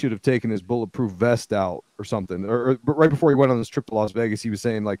he should have taken his bulletproof vest out or something. Or right before he went on this trip to Las Vegas, he was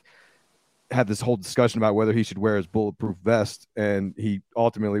saying like, had this whole discussion about whether he should wear his bulletproof vest, and he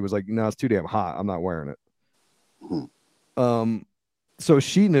ultimately was like, no, it's too damn hot, I'm not wearing it. So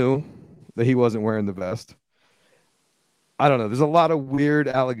she knew that he wasn't wearing the vest. I don't know, there's a lot of weird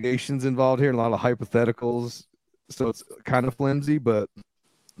allegations involved here and a lot of hypotheticals, so it's kind of flimsy, but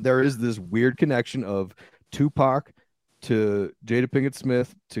there is this weird connection of Tupac to Jada Pinkett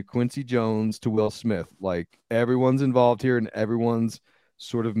Smith to Quincy Jones to Will Smith. Like, everyone's involved here and everyone's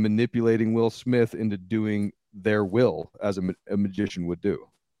sort of manipulating Will Smith into doing their will, as a magician would do.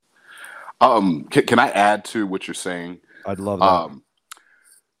 Can I add to what you're saying? I'd love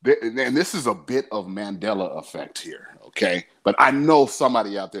that. And this is a bit of Mandela effect here, okay? But I know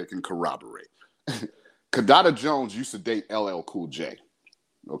somebody out there can corroborate. Kidada Jones used to date LL Cool J,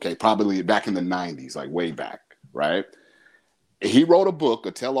 okay? Probably back in the 90s, like way back, right? He wrote a book,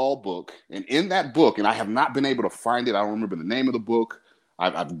 a tell-all book, and in that book, and I have not been able to find it, I don't remember the name of the book,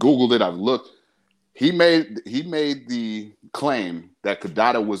 I've Googled it, I've looked. He made the claim that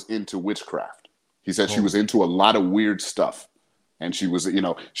Kidada was into witchcraft. He said she was into a lot of weird stuff. And she was,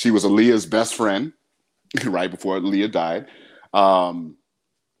 she was Aaliyah's best friend, right before Aaliyah died.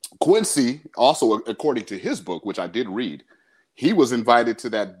 Quincy, also, according to his book, which I did read, he was invited to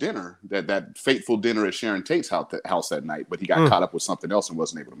that dinner, that fateful dinner at Sharon Tate's house that night, but he got caught up with something else and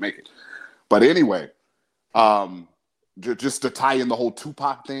wasn't able to make it. But anyway, just to tie in the whole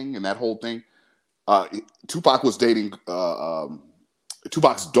Tupac thing and that whole thing, Tupac was dating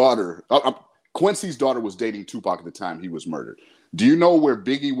Tupac's daughter. Quincy's daughter was dating Tupac at the time he was murdered. Do you know where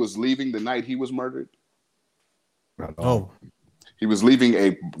Biggie was leaving the night he was murdered? Oh, he was leaving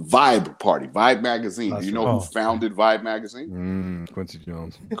a Vibe party, Vibe magazine. Do you know who founded Vibe magazine? Quincy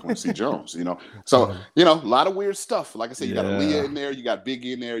Jones. Quincy Jones, So, a lot of weird stuff. Like I said, you got Aaliyah in there, you got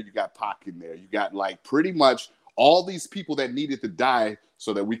Biggie in there, you got Pac in there. You got like pretty much all these people that needed to die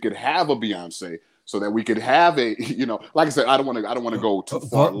so that we could have a Beyonce, so that we could have a, like I said, I don't want to go too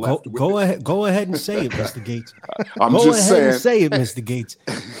far left. Go ahead and say it, Mr. Gates. I'm just saying. Say it, Mr. Gates.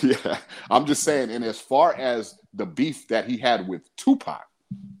 Yeah, I'm just saying. And as far as the beef that he had with Tupac,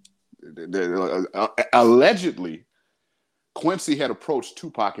 allegedly, Quincy had approached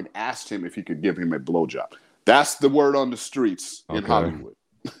Tupac and asked him if he could give him a blowjob. That's the word on the streets in Hollywood.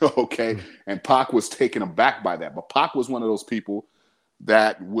 Okay, and Pac was taken aback by that. But Pac was one of those people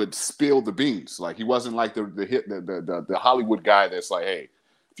that would spill the beans. Like, he wasn't like the Hollywood guy that's like, hey,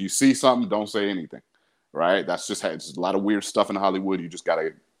 if you see something, don't say anything, right? That's just it's a lot of weird stuff in Hollywood. You just got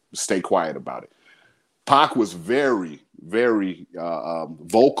to stay quiet about it. Pac was very, very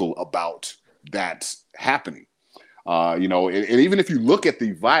vocal about that happening. And even if you look at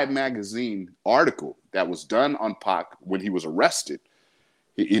the Vibe magazine article that was done on Pac when he was arrested,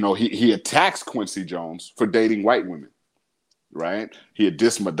 he attacks Quincy Jones for dating white women. Right, he had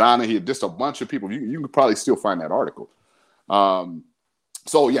dissed Madonna. He had dissed a bunch of people. You could probably still find that article.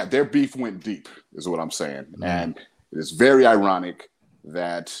 So yeah, their beef went deep, is what I'm saying, and it's very ironic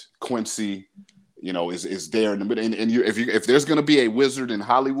that Quincy, is there in the middle. And if there's going to be a wizard in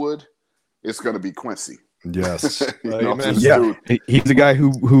Hollywood, it's going to be Quincy. Yes, he's the guy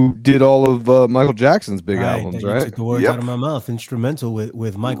who did all of Michael Jackson's big albums, right? Took the words out of my mouth. Instrumental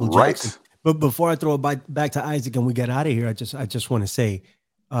with Michael Jackson. But before I throw it back to Isaac and we get out of here, I just want to say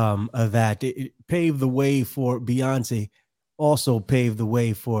that it paved the way for Beyonce, also paved the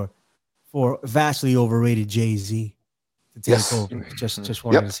way for vastly overrated Jay-Z to take over. Just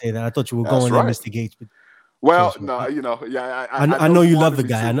wanted to say that. I thought you were going there, Mr. Gates. But well, no, I know you love the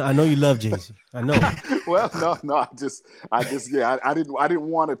guy. I know you love Jay-Z. I know. Well, no, I didn't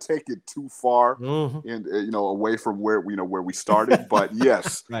want to take it too far, and away from where we started. But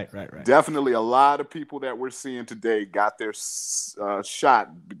yes, right. Definitely, a lot of people that we're seeing today got their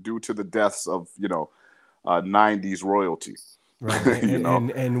shot due to the deaths of 90s royalty. right?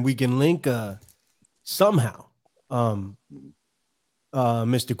 And we can link somehow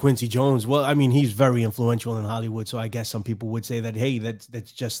Mr. Quincy Jones. Well, I mean, he's very influential in Hollywood, so I guess some people would say that, hey,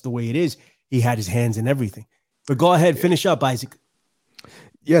 that's just the way it is. He had his hands in everything. But go ahead, finish up, Isaac.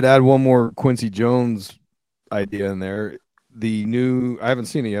 Yeah, to add one more Quincy Jones idea in there, I haven't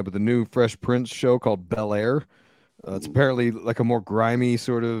seen it yet, but the new Fresh Prince show called Bel Air. It's apparently like a more grimy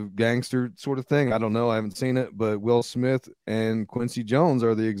sort of gangster sort of thing. I don't know. I haven't seen it, but Will Smith and Quincy Jones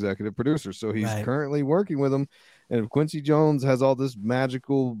are the executive producers. So he's currently working with them. And if Quincy Jones has all this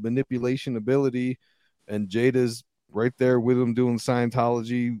magical manipulation ability and Jada's right there with him doing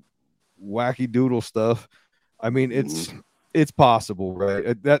Scientology, wacky doodle stuff, I mean, it's possible,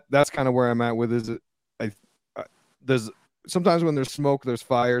 right? That's kind of where I'm at with it. There's sometimes when there's smoke, there's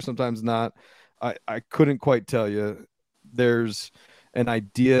fire, sometimes not. I couldn't quite tell you. There's an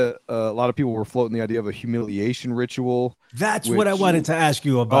idea. A lot of people were floating the idea of a humiliation ritual. That's what I wanted to ask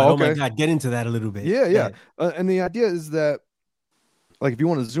you about. Oh, okay. Oh my God, get into that a little bit. Yeah. And the idea is that, like, if you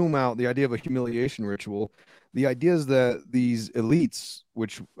want to zoom out, the idea of a humiliation ritual, the idea is that these elites,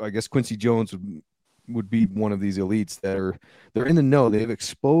 which I guess Quincy Jones would be one of these elites they're in the know. They have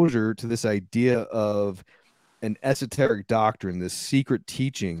exposure to this idea of an esoteric doctrine, this secret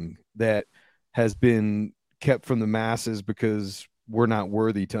teaching that has been kept from the masses because we're not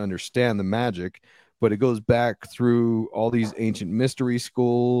worthy to understand the magic, but it goes back through all these ancient mystery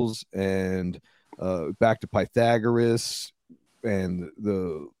schools and back to Pythagoras and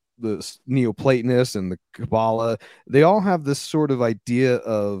the Neoplatonists and the Kabbalah. They all have this sort of idea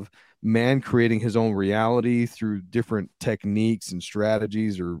of man creating his own reality through different techniques and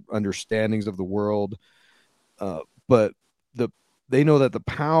strategies or understandings of the world. But they know that the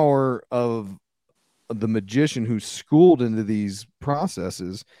power of the magician who's schooled into these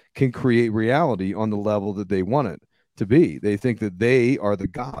processes can create reality on the level that they want it to be. They think that they are the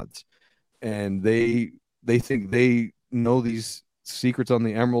gods, and they think they know these secrets on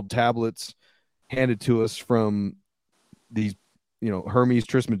the emerald tablets handed to us from these, Hermes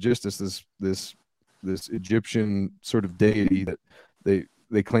Trismegistus, this Egyptian sort of deity that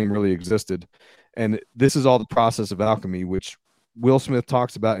they claim really existed. And this is all the process of alchemy, which Will Smith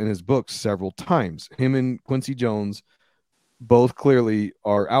talks about in his books several times. Him and Quincy Jones both clearly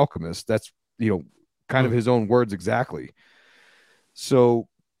are alchemists. That's, kind of his own words exactly. So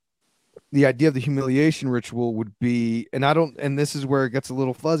the idea of the humiliation ritual would be, and this is where it gets a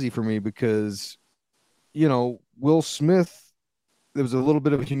little fuzzy for me because, Will Smith, there was a little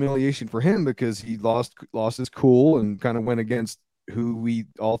bit of a humiliation for him because he lost his cool and kind of went against who we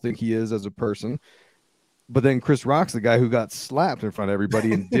all think he is as a person. But then Chris Rock's the guy who got slapped in front of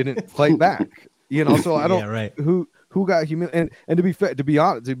everybody and didn't fight back. So I don't who got humiliated. And to be fair, to be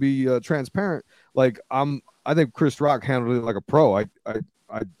honest, to be transparent, like I think Chris Rock handled it like a pro.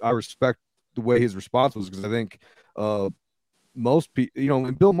 I respect the way his response was because I think most people,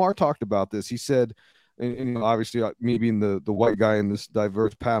 and Bill Maher talked about this. He said, and obviously me being the white guy in this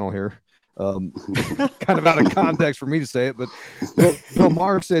diverse panel here, kind of out of context for me to say it, but Bill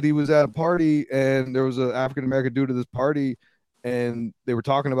Maher said he was at a party and there was an African American dude at this party and they were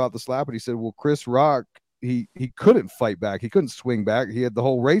talking about the slap, and he said, well, Chris Rock, he couldn't fight back, he couldn't swing back, he had the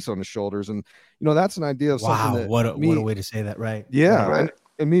whole race on his shoulders. And that's an idea of something that what a way to say that. Right. Right.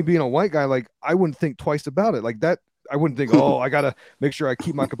 And me being a white guy, like, I wouldn't think twice about it like that. I wouldn't think, I gotta make sure I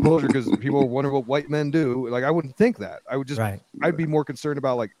keep my composure because people wonder what white men do. Like, I wouldn't think that. I would just I'd be more concerned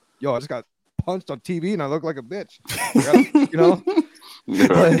about, like, I just got punched on TV and I look like a bitch.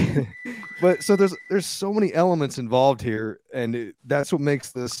 But so there's so many elements involved here, and that's what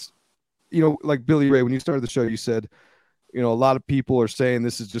makes this, like Billy Ray, when you started the show, you said, a lot of people are saying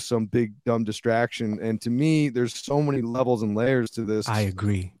this is just some big dumb distraction, and to me, there's so many levels and layers to this. I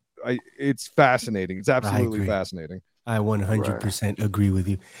agree. It's fascinating. It's absolutely fascinating. I 100% agree with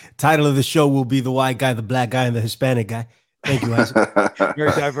you. Title of the show will be The White Guy, the Black Guy, and the Hispanic Guy. Thank you, Isaac.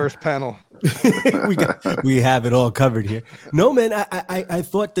 Very diverse panel. we have it all covered here. No, man, I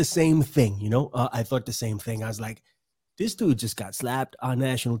thought the same thing. I thought the same thing. I was like, this dude just got slapped on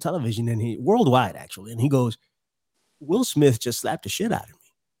national television, and worldwide actually, and he goes, Will Smith just slapped the shit out of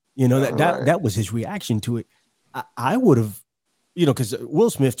me. That was his reaction to it. I would have, because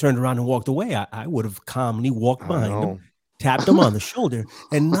Will Smith turned around and walked away. I would have calmly walked behind him, tapped him on the shoulder,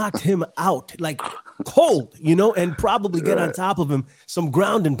 and knocked him out like cold, and probably get on top of him, some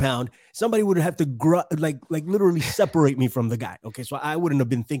ground and pound. Somebody would have to like literally separate me from the guy. Okay, so I wouldn't have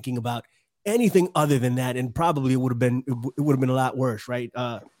been thinking about anything other than that, and probably it would have been a lot worse, right?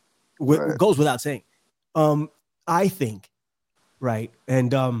 Goes without saying. I think, right,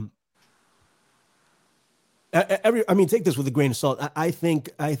 and I mean, take this with a grain of salt. I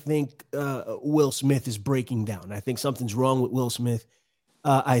think Will Smith is breaking down. I think something's wrong with Will Smith.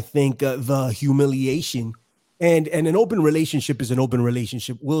 I think the humiliation and an open relationship is an open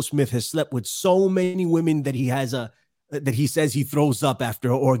relationship. Will Smith has slept with so many women that that he says he throws up after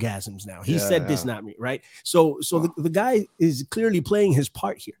orgasms. Now he said this, not me, right? So the guy is clearly playing his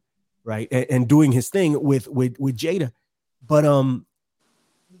part here, right, and doing his thing with Jada, but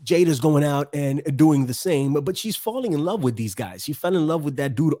Jada's going out and doing the same, but she's falling in love with these guys. She fell in love with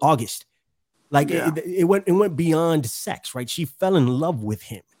that dude August. Like it went beyond sex, right? She fell in love with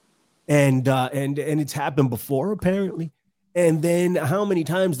him, and it's happened before apparently. And then how many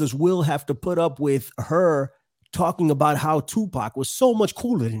times does Will have to put up with her talking about how Tupac was so much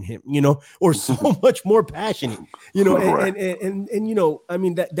cooler than him, or so much more passionate, and I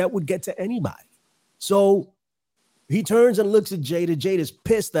mean that would get to anybody. So he turns and looks at Jada. Jada's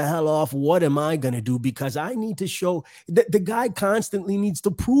pissed the hell off. What am I going to do? Because I need to show that the guy constantly needs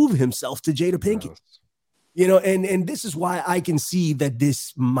to prove himself to Jada Pinkett, and this is why I can see that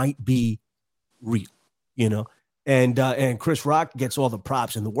this might be real, and Chris Rock gets all the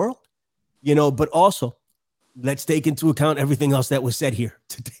props in the world, but also let's take into account everything else that was said here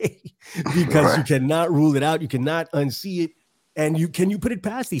today, because you cannot rule it out. You cannot unsee it. And can you put it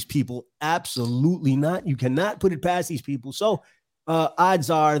past these people? Absolutely not. You cannot put it past these people. So odds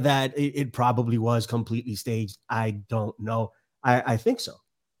are that it probably was completely staged. I don't know. I think so,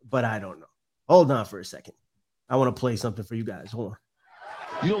 but I don't know. Hold on for a second. I want to play something for you guys. Hold on.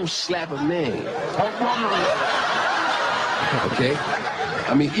 You don't slap a man. Okay?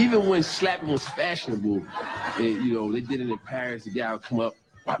 I mean, even when slapping was fashionable, and, they did it in Paris, the guy would come up,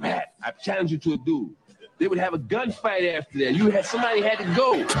 I challenge you to a dude. They would have a gunfight after that. Somebody had to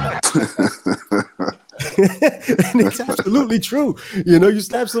go. And it's absolutely true. You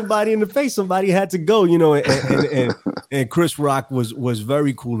slap somebody in the face, somebody had to go, and Chris Rock was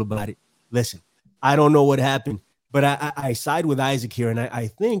very cool about it. Listen, I don't know what happened, but I side with Isaac here. And I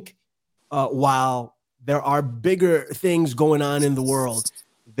think while there are bigger things going on in the world,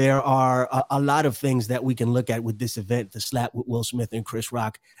 there are a lot of things that we can look at with this event, the slap with Will Smith and Chris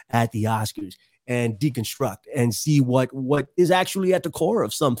Rock at the Oscars, and deconstruct and see what is actually at the core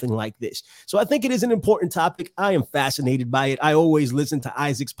of something like this. So I think it is an important topic. I am fascinated by it. I always listen to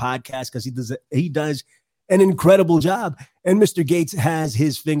Isaac's podcast because he does an incredible job. And Mr. Gates has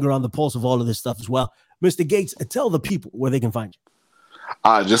his finger on the pulse of all of this stuff as well. Mr. Gates, tell the people where they can find you.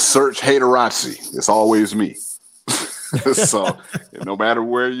 Just search Haterazzi. It's always me. So no matter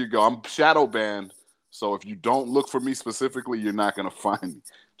where you go, I'm shadow banned. So if you don't look for me specifically, you're not going to find me.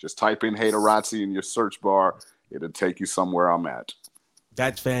 Just type in Haterazzi in your search bar. It'll take you somewhere I'm at.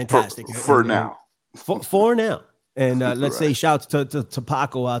 That's fantastic. For now. For now. And let's say shouts to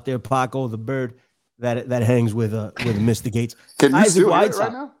Paco out there, Paco the bird that hangs with Mr. Gates. Can you still hear it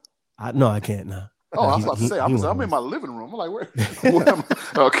right now? No, I can't now. Oh, I was about to say, I'm in my living room. I'm like, where am I?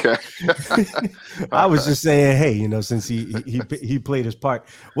 Okay. I was just saying, hey, since he played his part.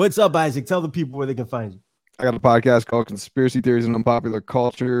 What's up, Isaac? Tell the people where they can find you. I got a podcast called Conspiracy Theories and Unpopular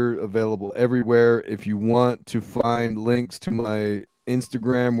Culture, available everywhere. If you want to find links to my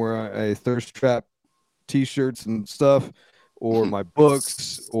Instagram where I thirst trap t-shirts and stuff, or my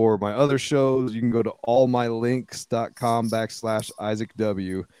books, or my other shows, you can go to allmylinks.com/Isaac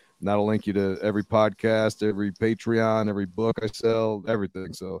W. And that'll link you to every podcast, every Patreon, every book I sell,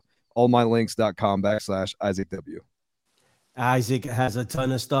 everything. So allmylinks.com/Isaac W. Isaac has a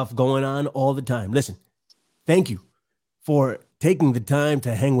ton of stuff going on all the time. Listen, thank you for taking the time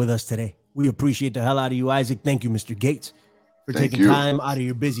to hang with us today. We appreciate the hell out of you, Isaac. Thank you, Mr. Gates, for taking time out of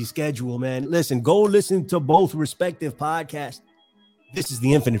your busy schedule, man. Listen, go listen to both respective podcasts. This is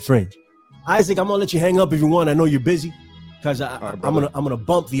the Infinite Fringe. Isaac, I'm going to let you hang up if you want. I know you're busy. Because I'm gonna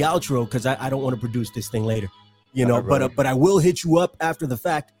bump the outro because I don't want to produce this thing later, but I will hit you up after the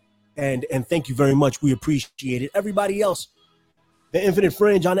fact, and thank you very much. We appreciate it. Everybody else, the Infinite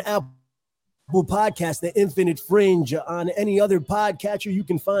Fringe on the Apple Podcast, the Infinite Fringe on any other podcatcher you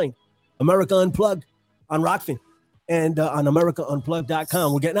can find, America Unplugged on Rockfin, and on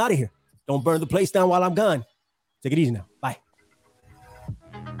AmericaUnplugged.com. We're getting out of here. Don't burn the place down while I'm gone. Take it easy now. Bye.